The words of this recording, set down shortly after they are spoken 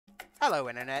Hello,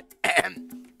 Internet.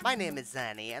 My name is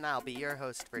Xani, and I'll be your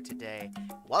host for today.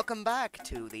 Welcome back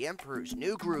to The Emperor's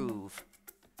New Groove.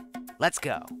 Let's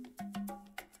go.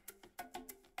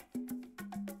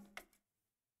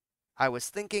 I was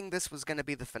thinking this was going to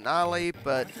be the finale,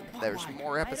 but there's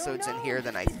more episodes in here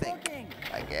than I think,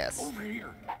 I guess. Over here.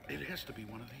 It has to be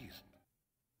one of these.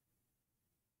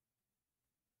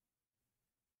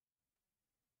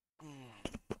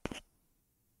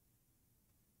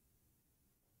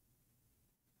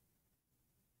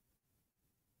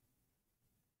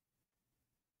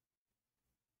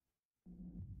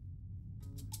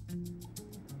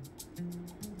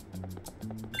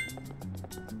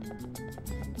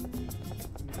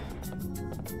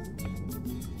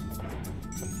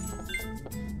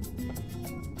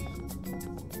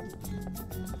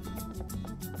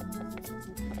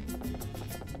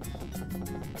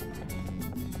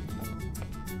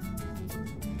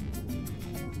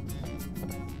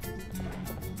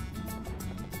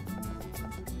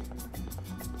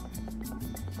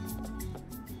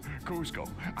 Cusco,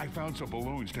 I found some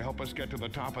balloons to help us get to the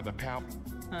top of the tower.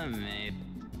 Mate.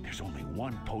 There's only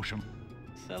one potion.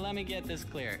 So let me get this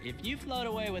clear. If you float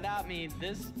away without me,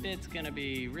 this bit's gonna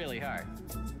be really hard.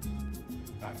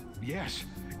 Yes.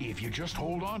 If you just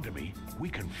hold on to me, we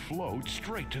can float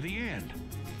straight to the end.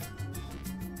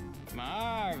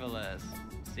 Marvelous.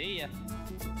 See ya.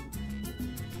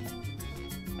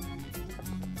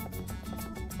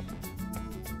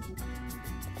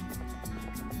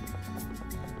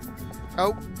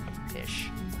 Oh,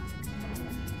 ish.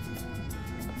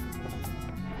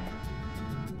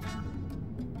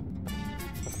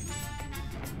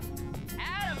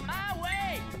 Out of my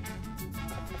way!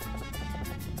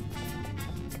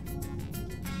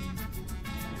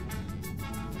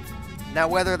 Now,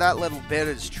 whether that little bit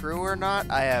is true or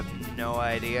not, I have no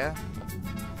idea.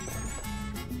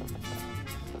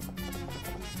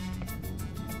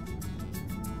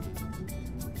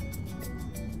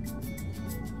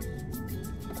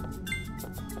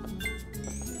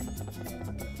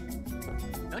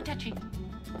 No touchy.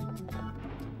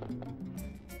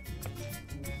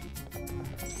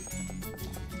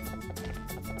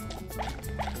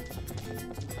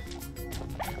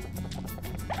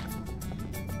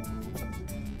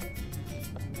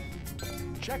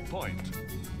 Checkpoint.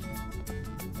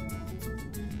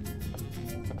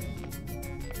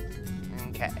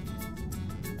 Okay.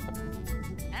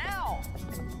 Ow!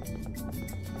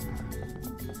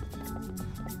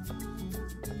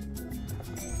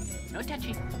 No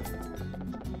touchy.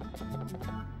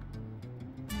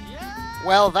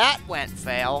 Well, that went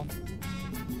fail.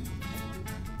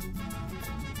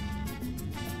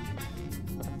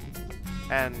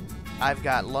 And I've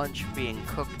got lunch being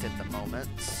cooked at the moment,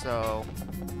 so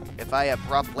if I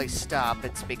abruptly stop,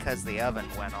 it's because the oven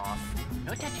went off.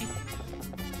 No touchy.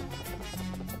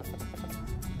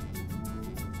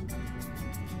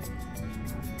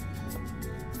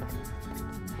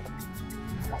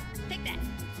 Take that.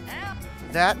 Ow!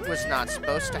 That was not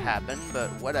supposed to happen, but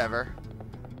whatever.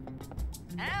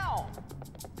 Ow!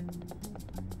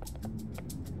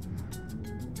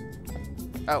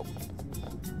 Oh.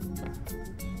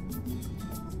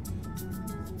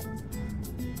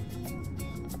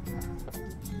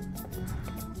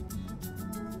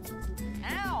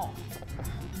 Ow!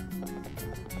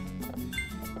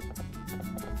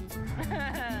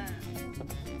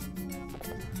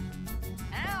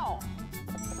 Ow!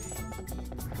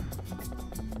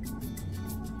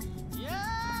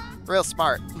 Yeah! Real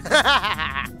smart.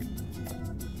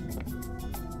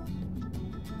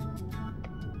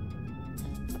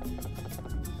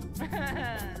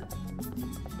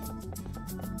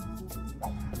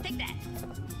 Take that.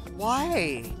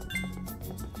 Why?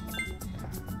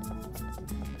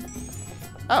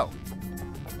 Oh.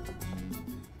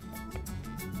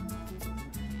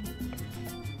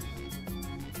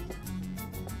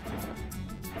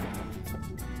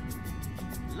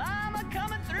 Llama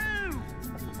coming through.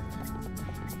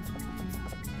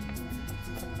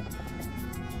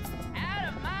 Out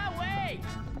of my way.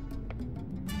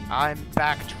 I'm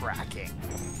backtracking.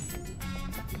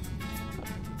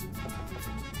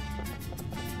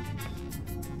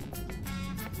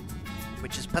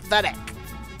 Which is pathetic.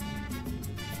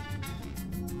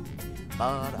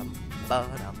 Ba-dum,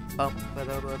 ba-dum, bum,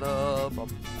 ba-da-ba-da, bum,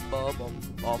 ba-bum,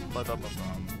 bum,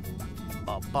 ba-da-ba-bum,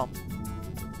 ba-bum.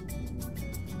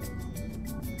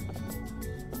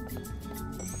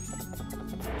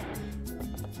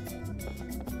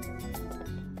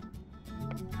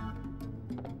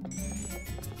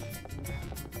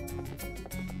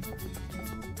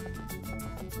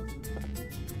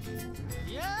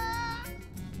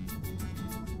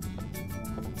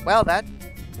 Well, that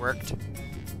worked.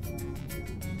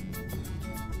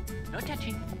 No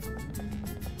touching.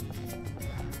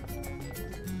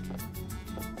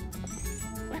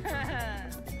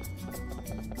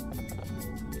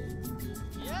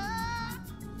 Yeah.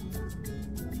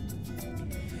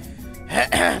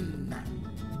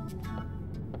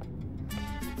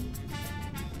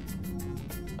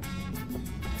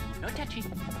 No touching.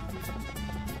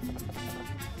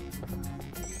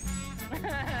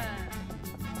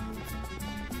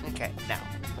 Okay, now.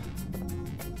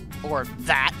 Or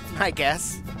that, I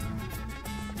guess.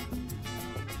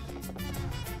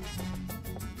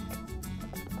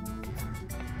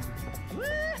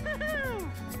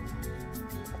 Woo-hoo-hoo!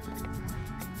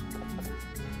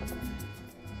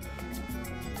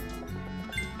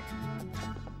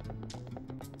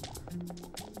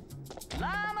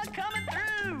 Llama coming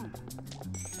through!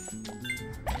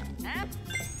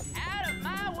 Out of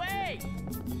my way!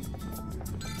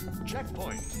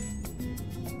 Checkpoint.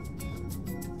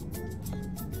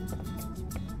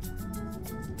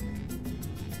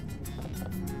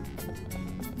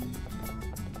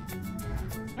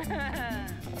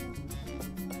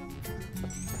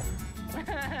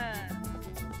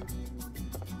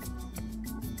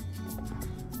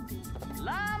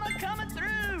 Llama coming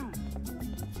through!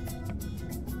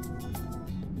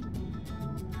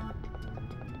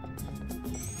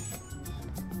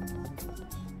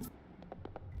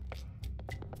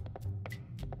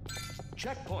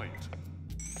 Checkpoint.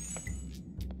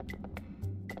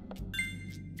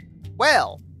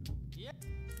 Well, Yeah.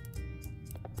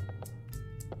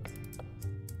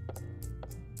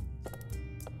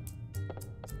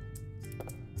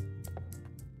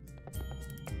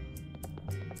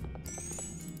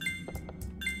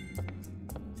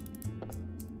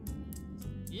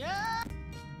 Yeah.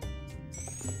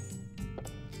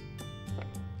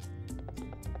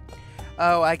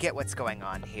 oh, I get what's going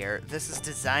on here. This is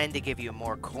designed to give you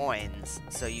more coins,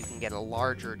 so you can get a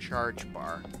larger charge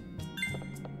bar.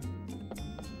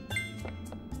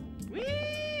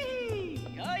 Whee!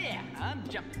 Oh yeah, I'm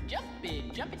jumping,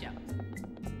 jumping, jumping, jumping.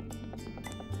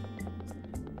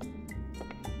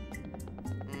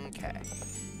 Okay.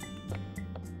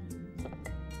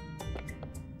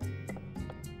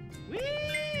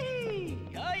 Whee!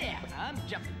 Oh yeah, I'm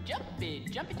jumping,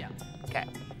 jumping, jumping, jumping. Okay.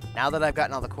 Now that I've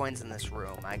gotten all the coins in this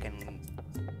room, I can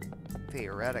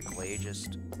theoretically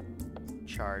just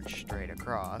charge straight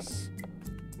across.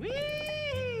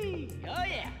 Whee! Oh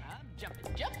yeah, I'm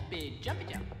jumping, jumping, jumping,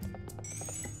 jumping.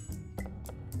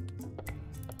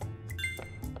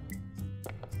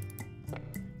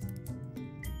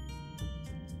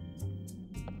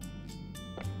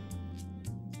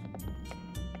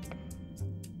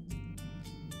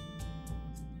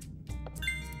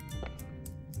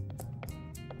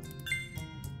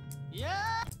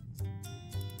 Yeah.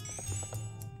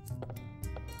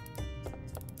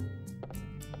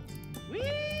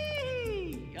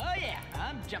 Whee! Oh yeah,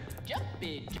 I'm jumping,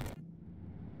 jumping.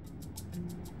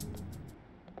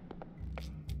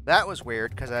 That was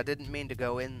weird, because I didn't mean to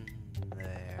go in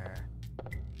there.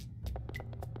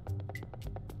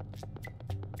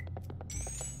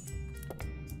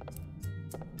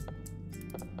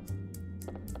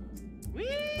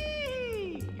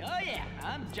 Whee! Oh yeah,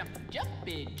 I'm jumping,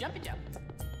 jumping, jumping, jumping.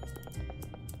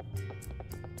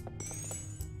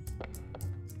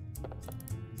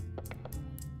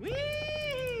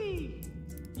 Whee!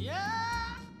 Yeah!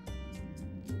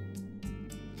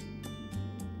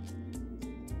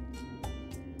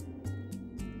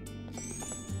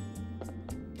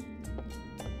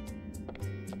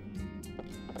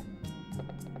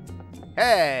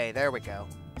 Hey, there we go.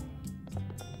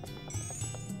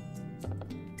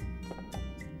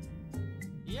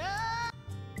 Yeah!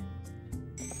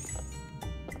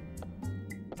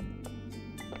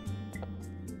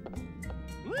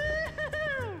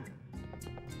 Woo-hoo-hoo!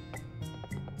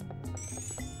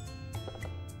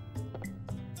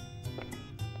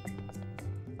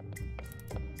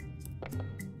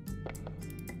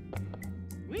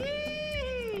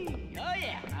 Whee! Oh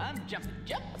yeah, I'm jumping,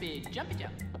 jumping, jumping,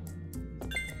 jumping.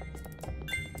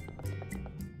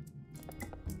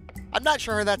 I'm not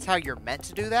sure that's how you're meant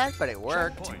to do that, but it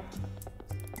worked. Checkpoint.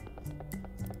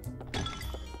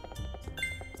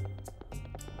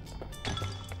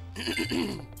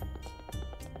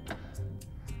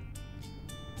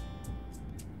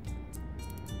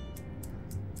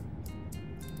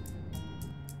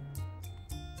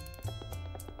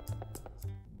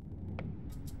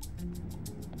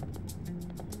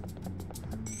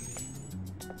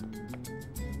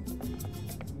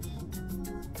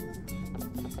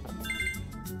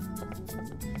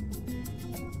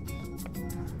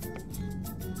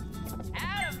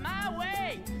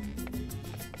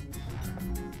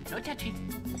 No touching.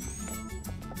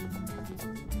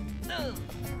 Ugh.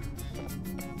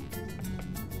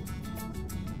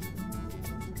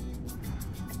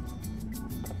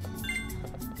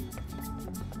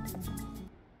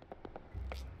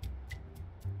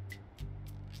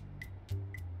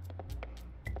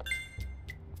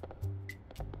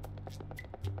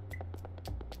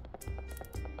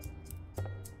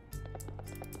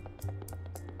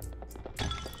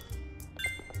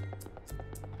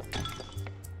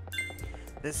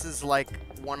 This is like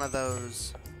one of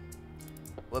those...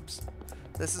 Whoops.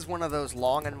 This is one of those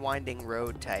long and winding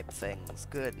road type things.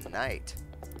 Good night.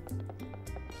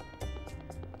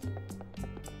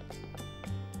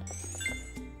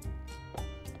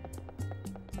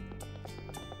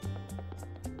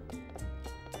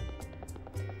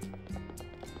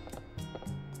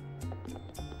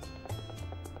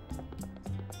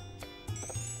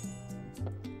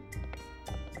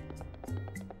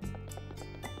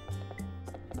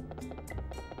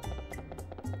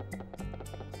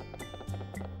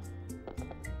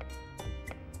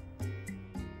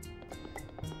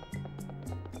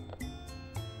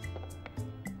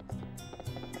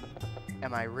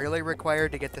 Am I really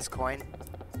required to get this coin?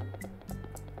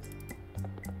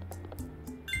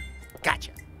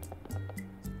 Gotcha.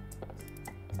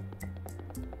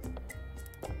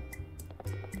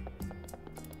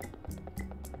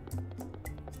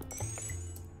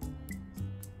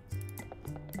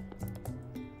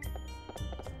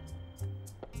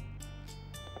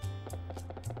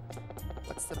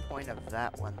 What's the point of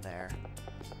that one there?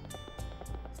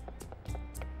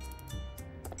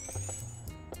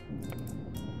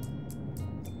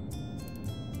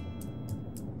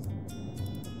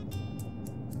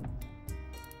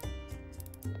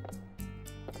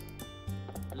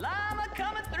 Llama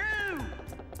coming through!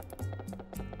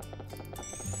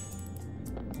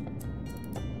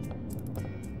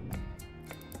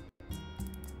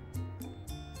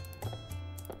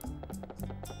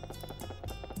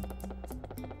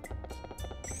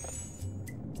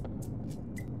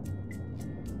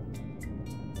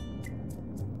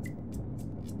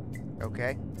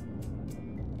 Okay.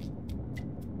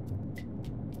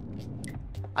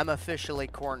 I'm officially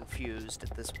corn-fused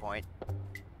at this point.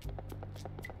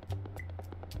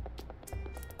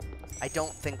 I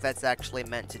don't think that's actually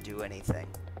meant to do anything.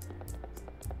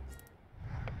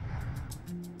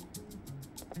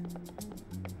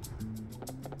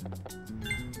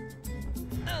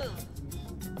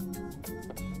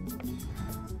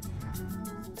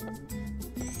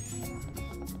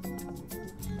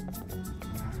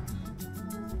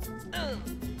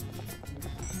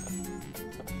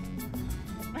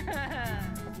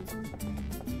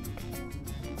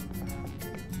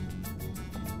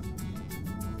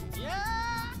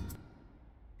 Yeah!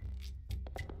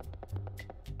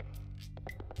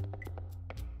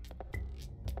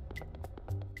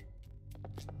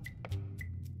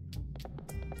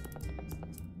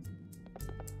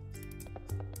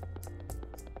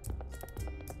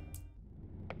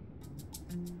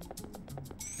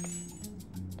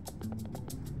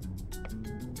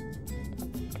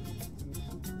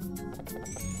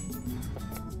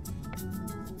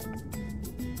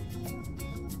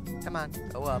 Come on,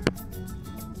 go up.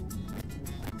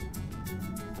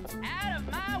 Out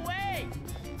of my way!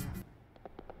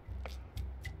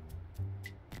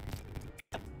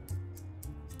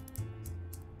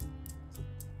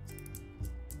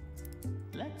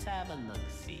 Let's have a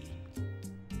look-see.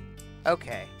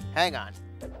 Okay, hang on.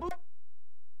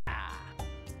 Ah.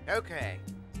 Okay.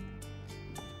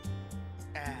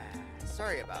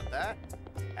 Sorry about that.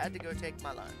 Had to go take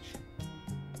my lunch.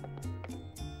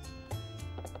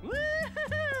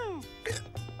 Woohoo!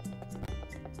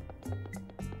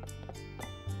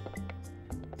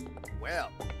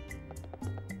 Well.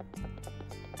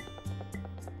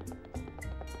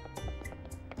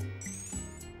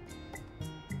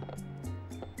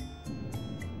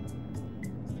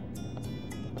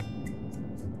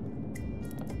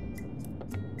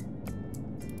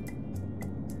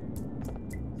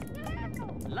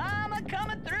 Llama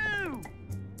coming through!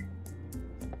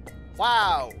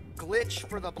 Wow, glitch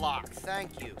for the block.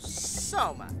 Thank you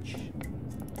so much.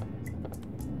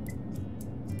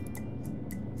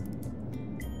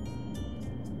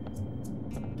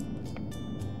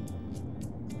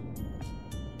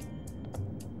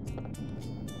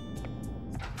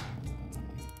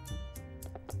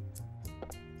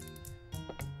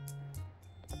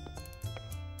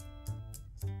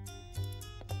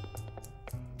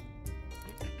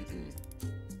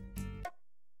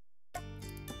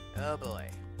 Oh boy.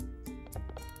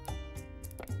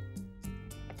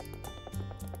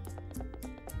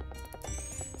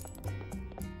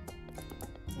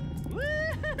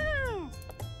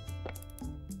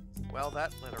 Well,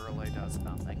 that literally does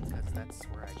nothing, because that's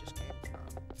where I just came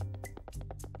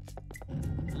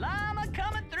from. Llama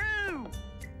coming through!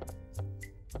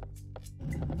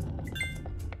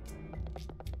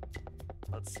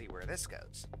 Let's see where this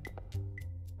goes.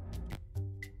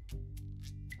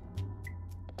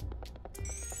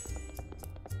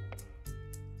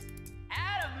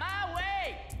 Out of my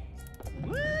way!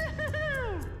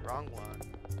 Woo-hoo-hoo! Wrong one.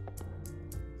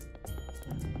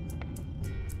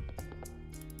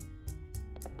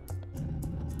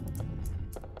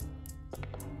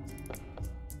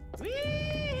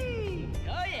 Whee!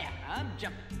 Oh yeah, I'm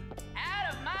jumping.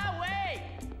 Out of my way!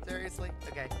 Seriously?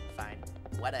 Okay, fine.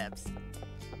 Whatevs.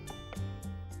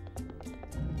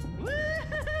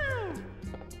 Woo-hoo-hoo!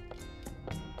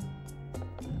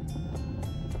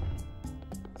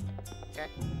 Okay.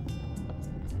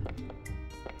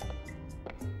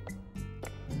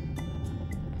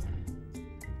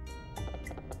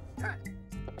 Alright.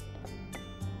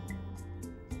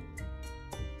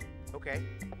 Okay.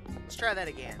 Let's try that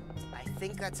again. I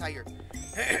think that's how you're...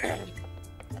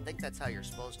 I think that's how you're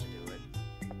supposed to do it.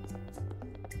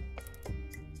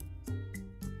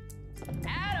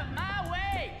 Out of my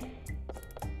way!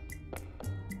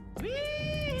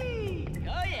 Whee!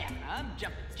 Oh yeah, I'm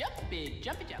jumping, jumping,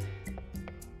 jumping, jumping.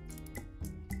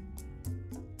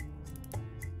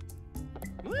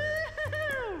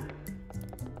 Woo-hoo-hoo!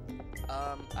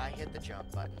 I hit the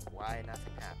jump button. Why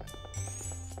nothing happened?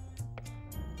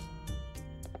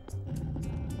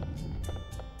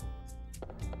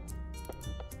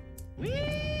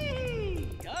 Whee!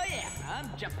 Oh yeah, I'm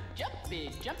jumping,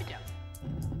 jumping, jumping, jumping.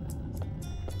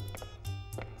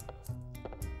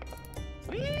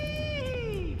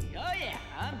 Whee! Oh yeah,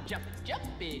 I'm jumping,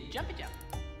 jumping, jumping, jumping.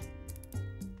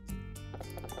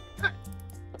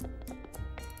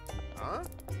 Huh?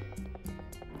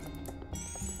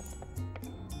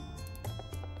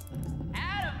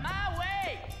 Out of my way!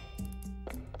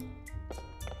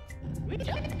 We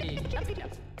jumping, jumping,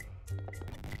 jumping.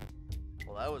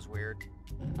 Well, that was weird.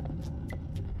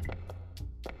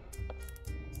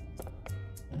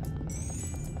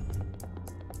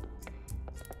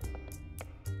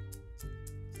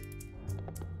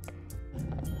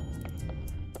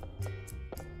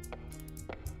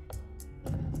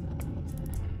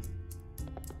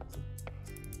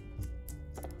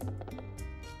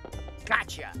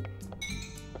 Gotcha!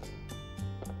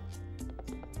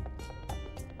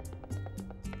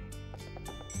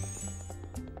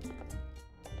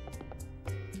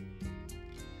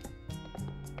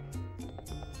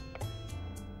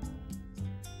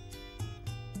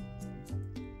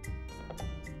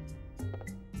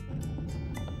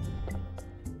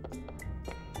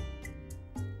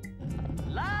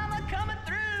 Llama coming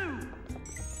through!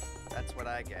 That's what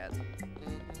I get.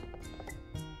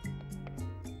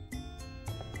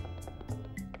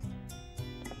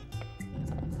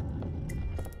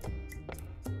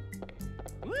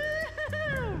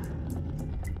 Woo-hoo-hoo!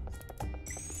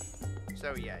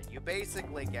 So yeah, you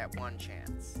basically get one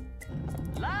chance.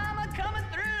 Llama coming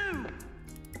through!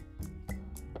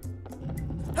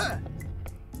 Huh!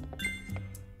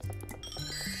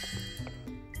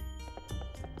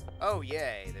 Oh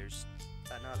yay, there's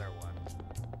another one.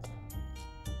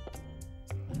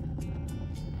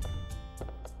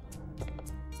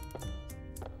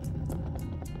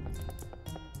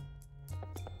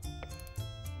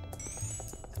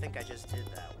 I think I just did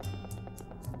that one.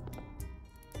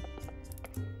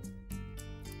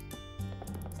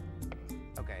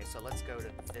 Okay, so let's go to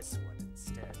this one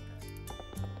instead then.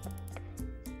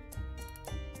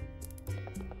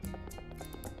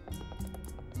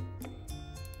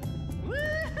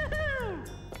 Woo-hoo-hoo!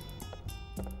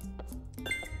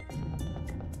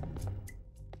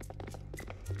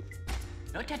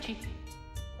 No touchy.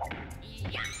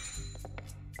 Yeah.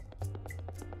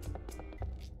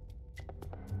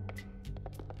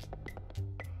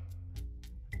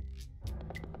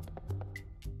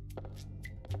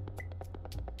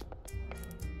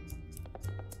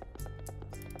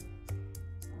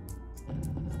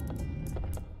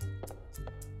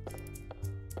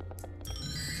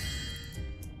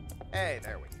 Hey,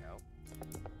 there we go.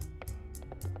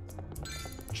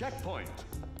 Checkpoint.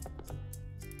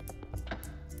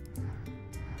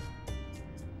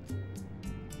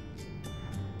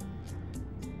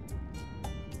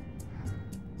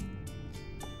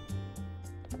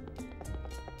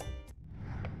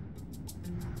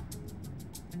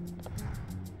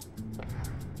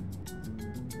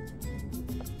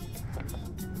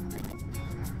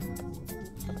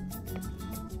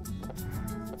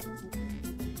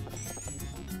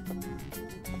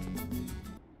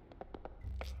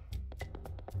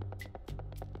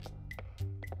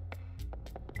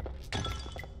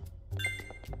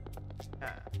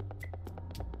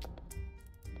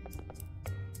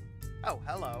 Oh,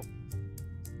 hello.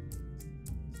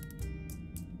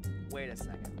 Wait a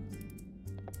second.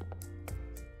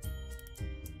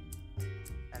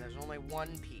 And there's only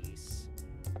one piece.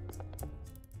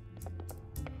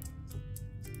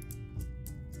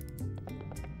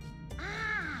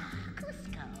 Ah,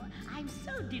 Cusco, I'm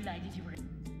so delighted you were...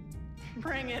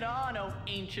 Bring it on, oh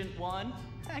ancient one.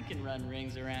 I can run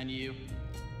rings around you.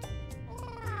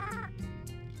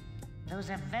 Those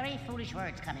are very foolish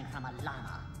words coming from a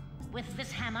llama. With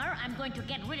this hammer, I'm going to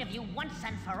get rid of you once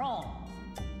and for all.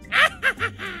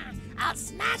 I'll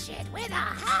smash it with a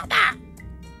hammer!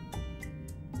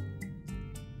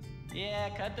 Yeah,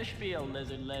 cut the spiel,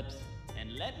 lizard lips,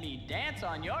 and let me dance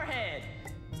on your head.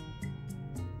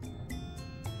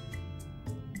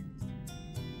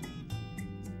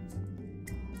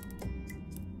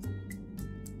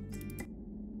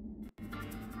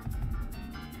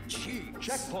 Gee,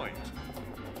 checkpoint.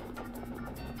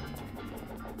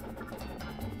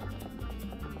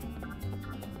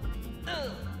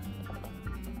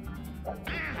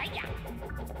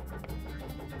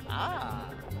 Ah.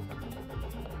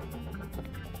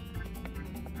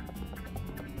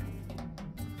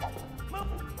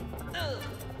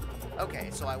 Okay,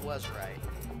 so I was right.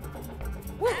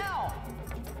 Ow!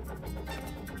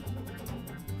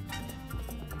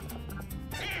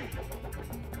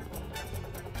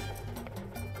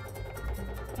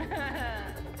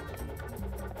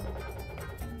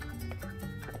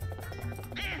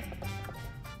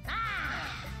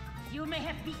 Ah! You may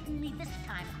have beaten me this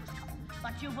time, Cusco,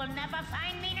 but you will never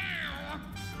find me now!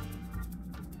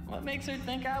 What makes her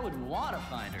think I would want to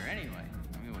find her anyway?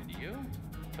 I mean, would you?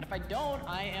 But if I don't,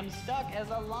 I am stuck as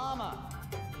a llama.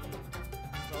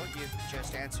 Well, you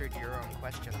just answered your own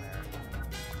question there.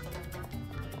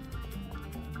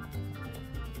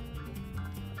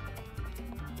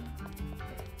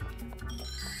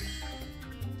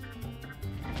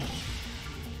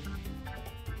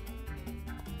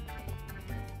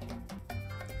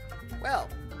 Well,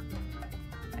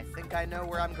 I think I know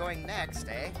where I'm going next,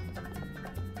 eh?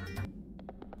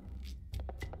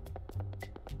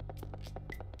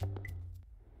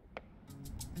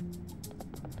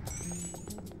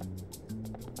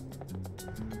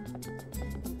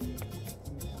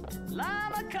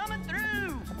 Llama coming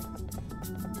through!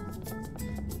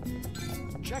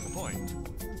 Checkpoint.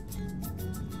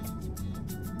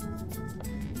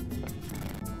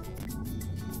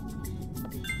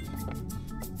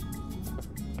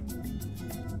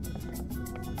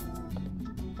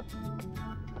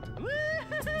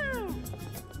 Woo-hoo-hoo!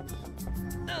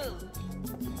 Ugh.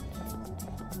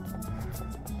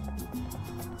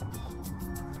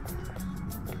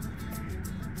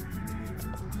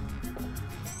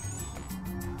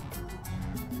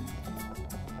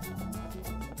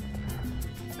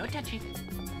 No touchy.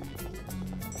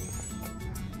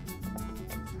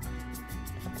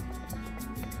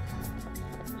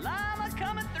 Llama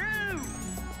coming through!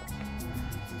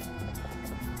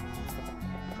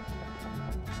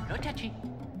 No touchy.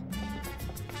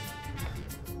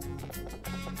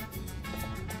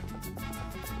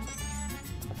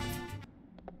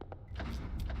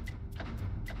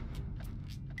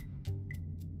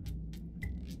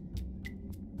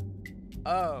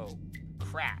 Oh,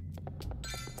 crap.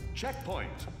 Checkpoint.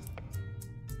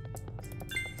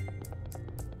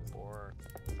 Or...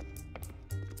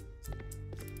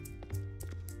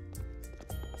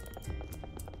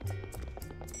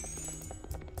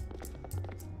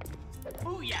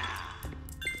 Booyah!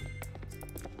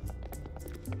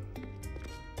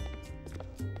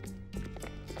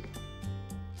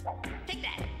 Take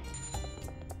that!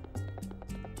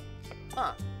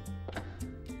 Huh.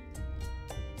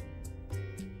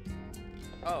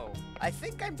 Oh, I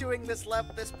think I'm doing this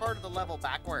part of the level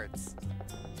backwards.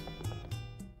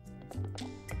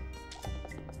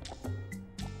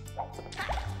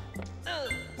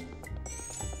 Ugh.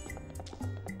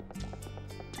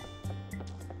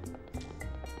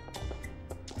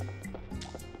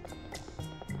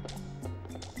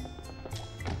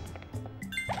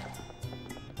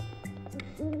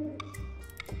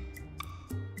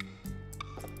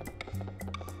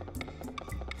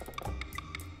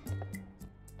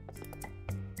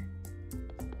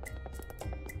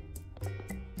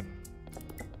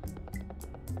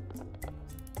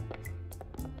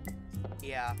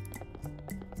 Yeah.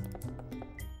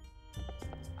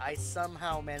 I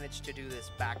somehow managed to do this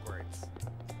backwards.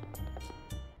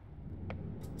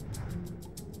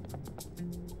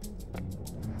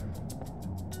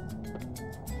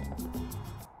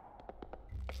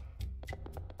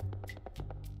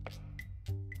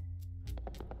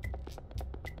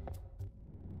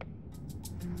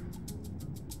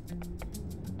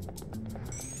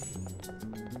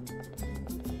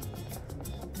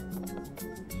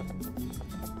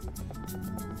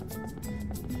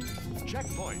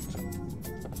 Checkpoint.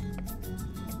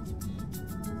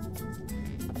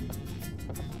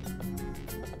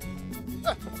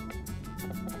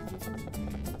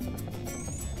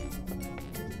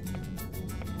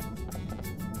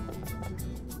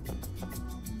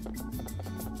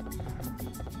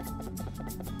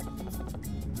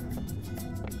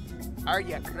 Are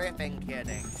you cripping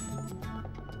kidding?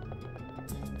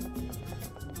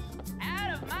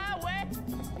 Out of my way!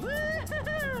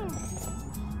 Woo-hoo-hoo!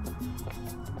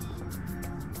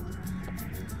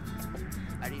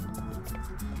 Are you...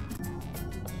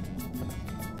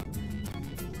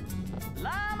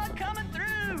 Llama coming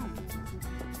through!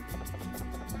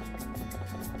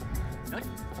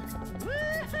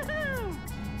 Woo-hoo-hoo!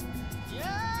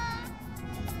 Yeah!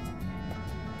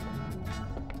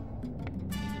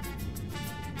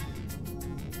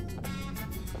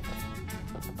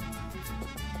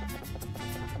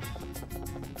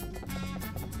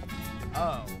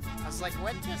 Oh. I was like,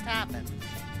 what just happened?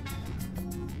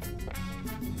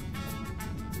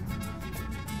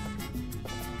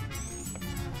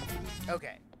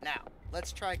 Okay, now,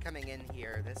 let's try coming in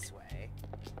here this way.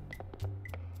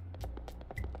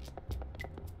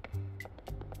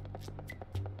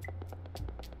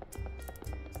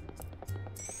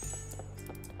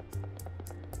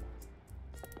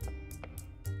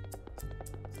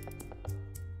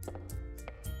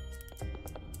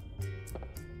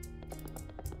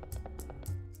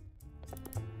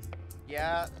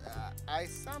 Yeah, I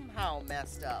somehow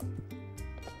messed up.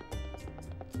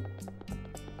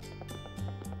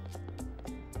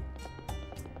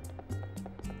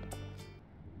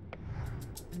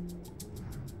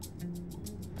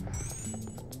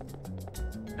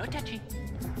 No touchy.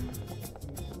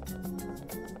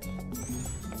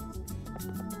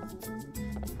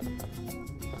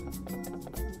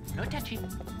 No touchy.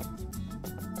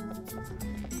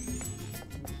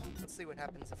 Let's see what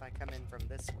happens if I come in from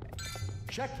this way.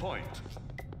 Checkpoint.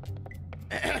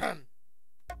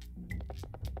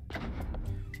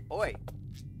 Oi.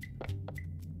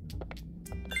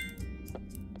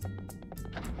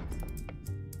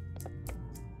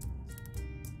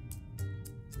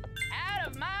 Out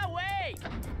of my way!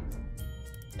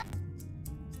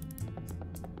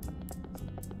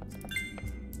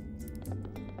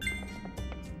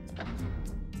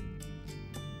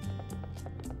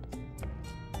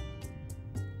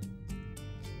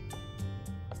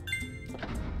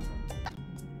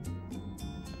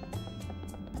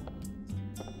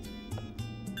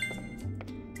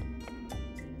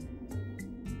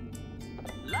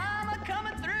 Llama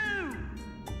coming through!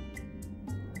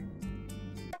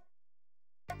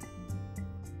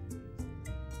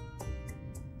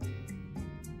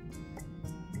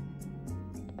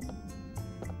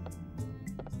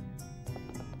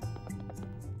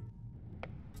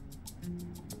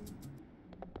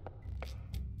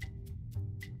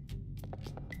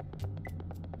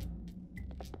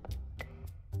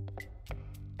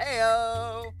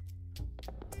 Heyo!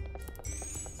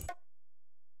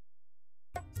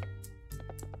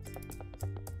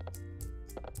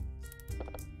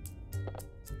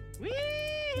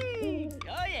 Whee!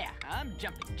 Oh yeah, I'm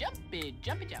jumping, jumpy,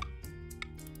 jumpy, jump.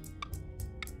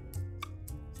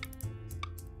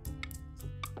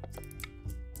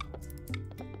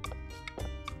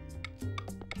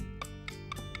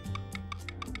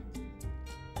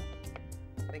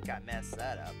 I think I messed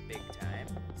that up big time.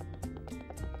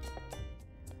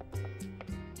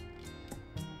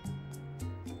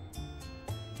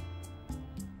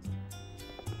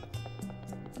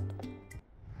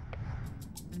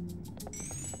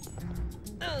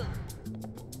 Ugh.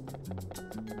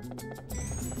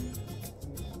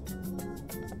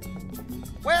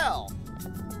 Well,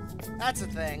 that's a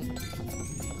thing.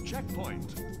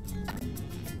 Checkpoint.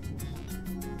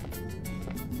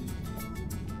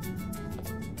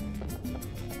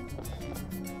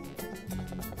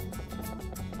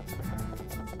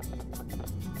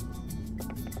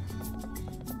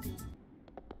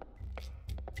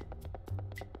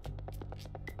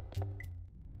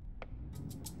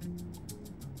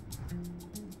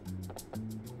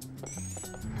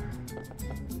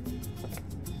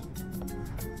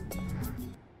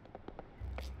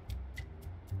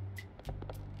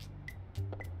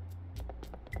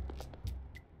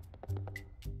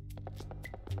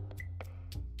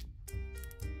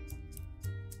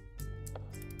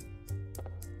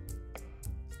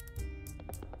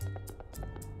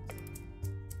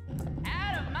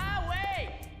 Out of my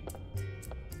way!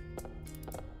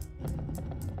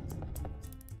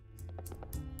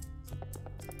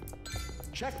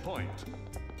 Checkpoint.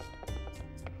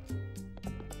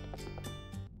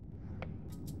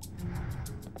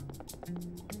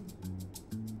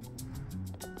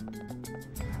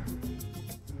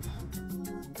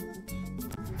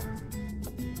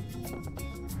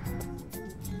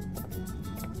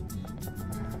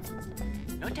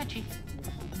 No touchy.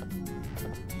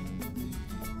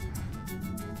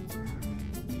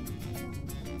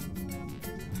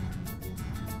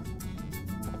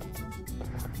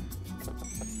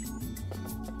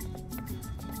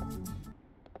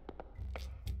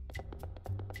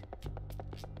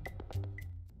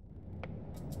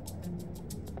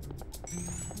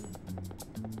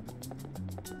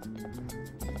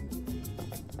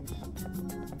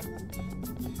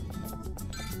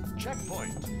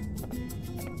 Checkpoint.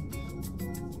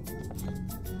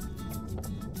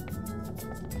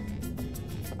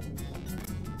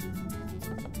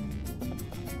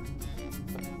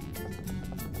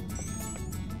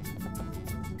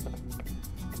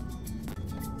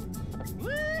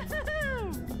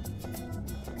 Woo-hoo-hoo!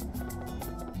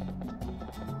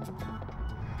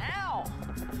 Ow!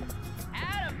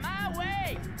 Out of my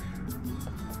way!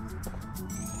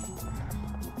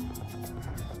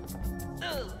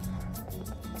 Ugh.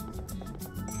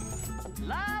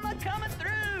 Llama coming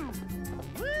through!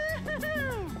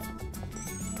 Woo-hoo-hoo!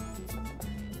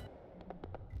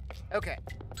 Okay.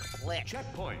 Click.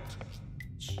 Checkpoint.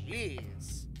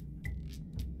 Jeez.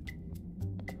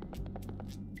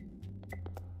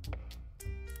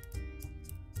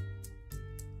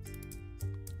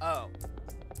 Oh.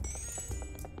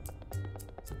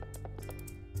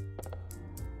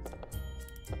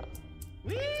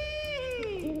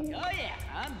 Whee! Oh yeah,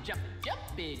 I'm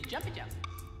jumpy, jumpy.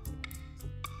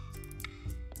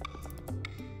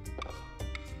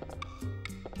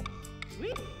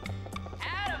 Whee!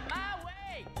 Out of my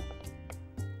way!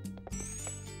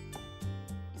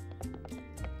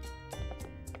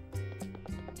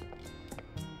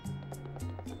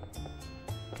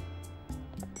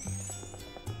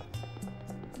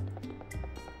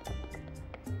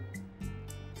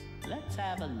 Let's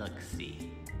have a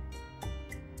look-see.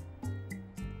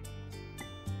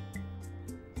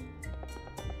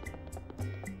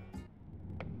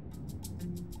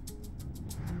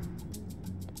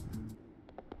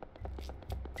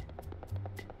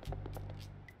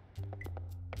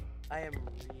 I am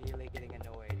really getting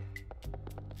annoyed.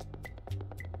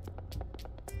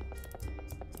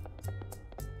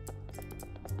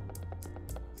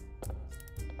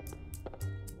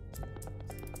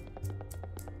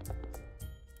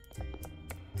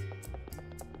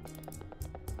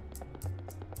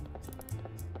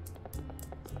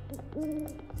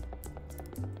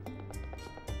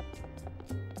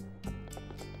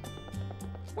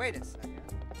 Wait a second.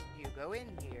 You go in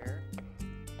here.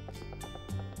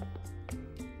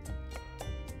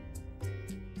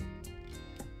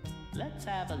 Let's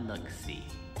have a look-see.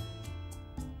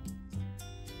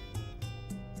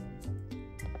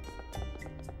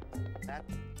 That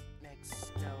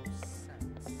makes no sense.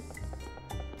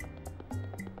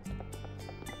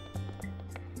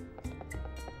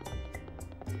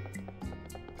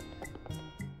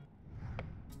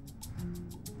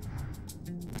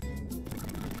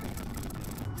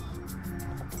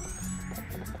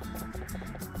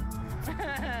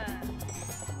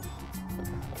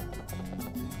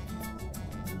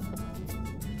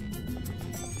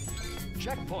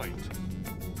 Checkpoint.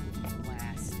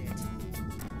 Blast it.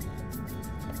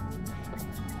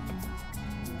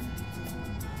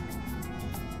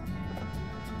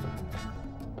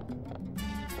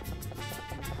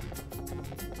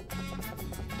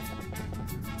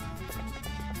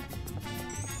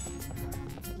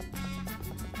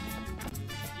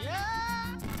 Yeah!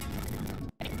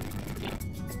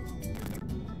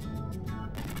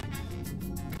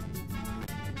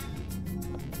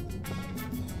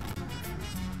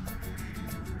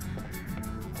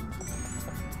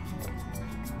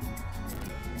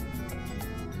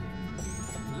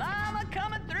 Llama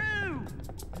coming through!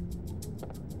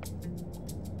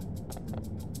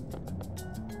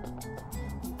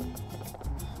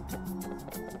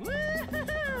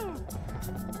 Woo-hoo-hoo!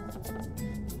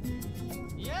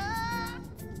 Yeah!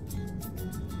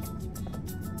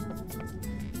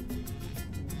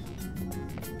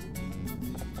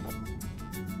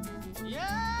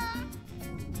 Yeah!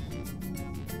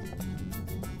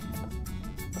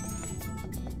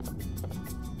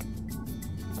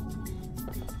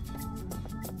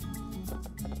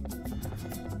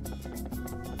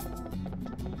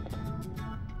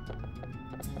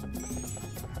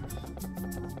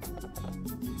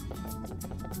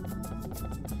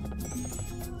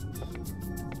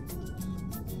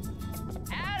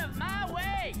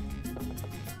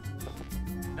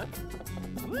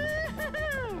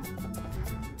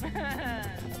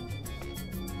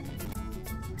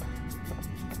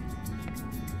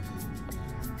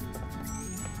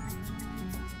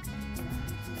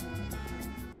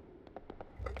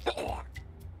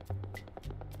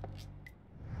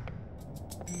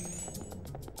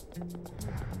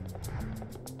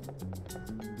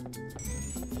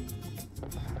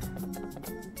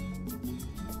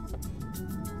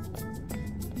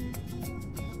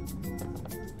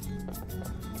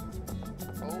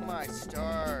 my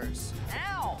stars.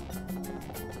 Ow!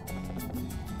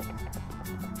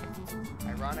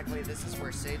 Ironically, this is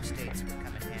where save states would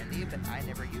come in handy, but I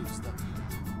never use them.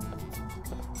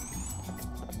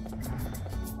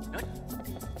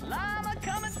 Llama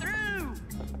coming through!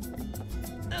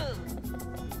 Ugh.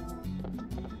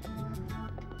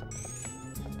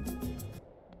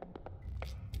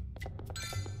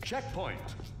 Checkpoint.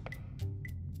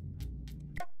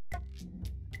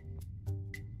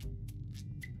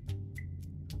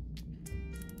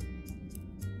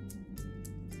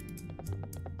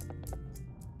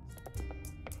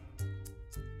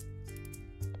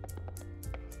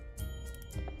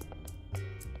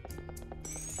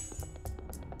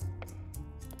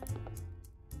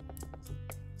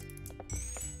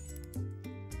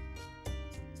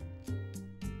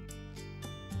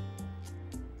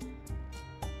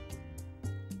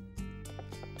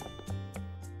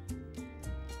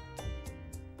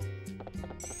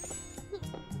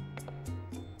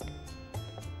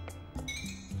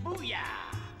 Booyah!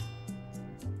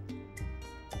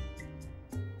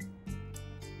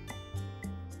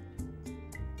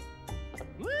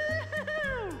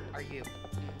 Woohoo! Are you?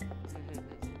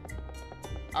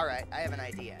 Alright, I have an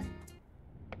idea.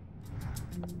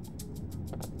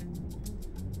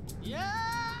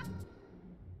 Yeah!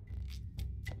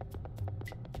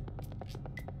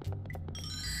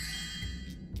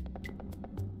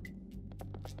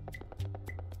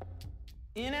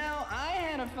 You know, I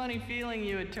had a funny feeling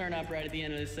you would turn up right at the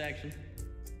end of this section.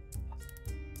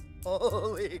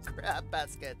 Holy crap,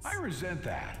 baskets. I resent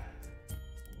that.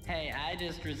 Hey, I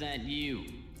just resent you.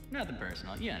 Nothing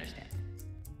personal, you understand.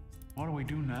 What do we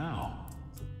do now?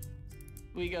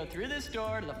 We go through this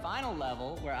door to the final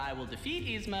level where I will defeat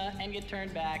Yzma and get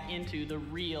turned back into the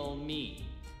real me.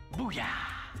 Booyah!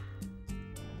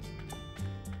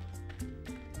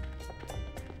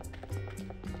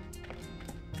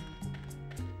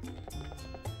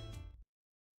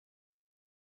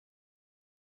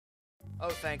 Oh,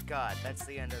 thank God, that's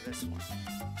the end of this one.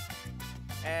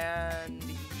 And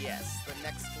yes, the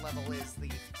next level is the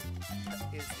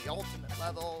ultimate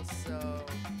level, so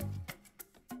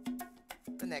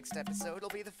the next episode will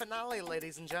be the finale,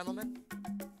 ladies and gentlemen.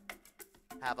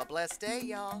 Have a blessed day,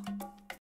 y'all.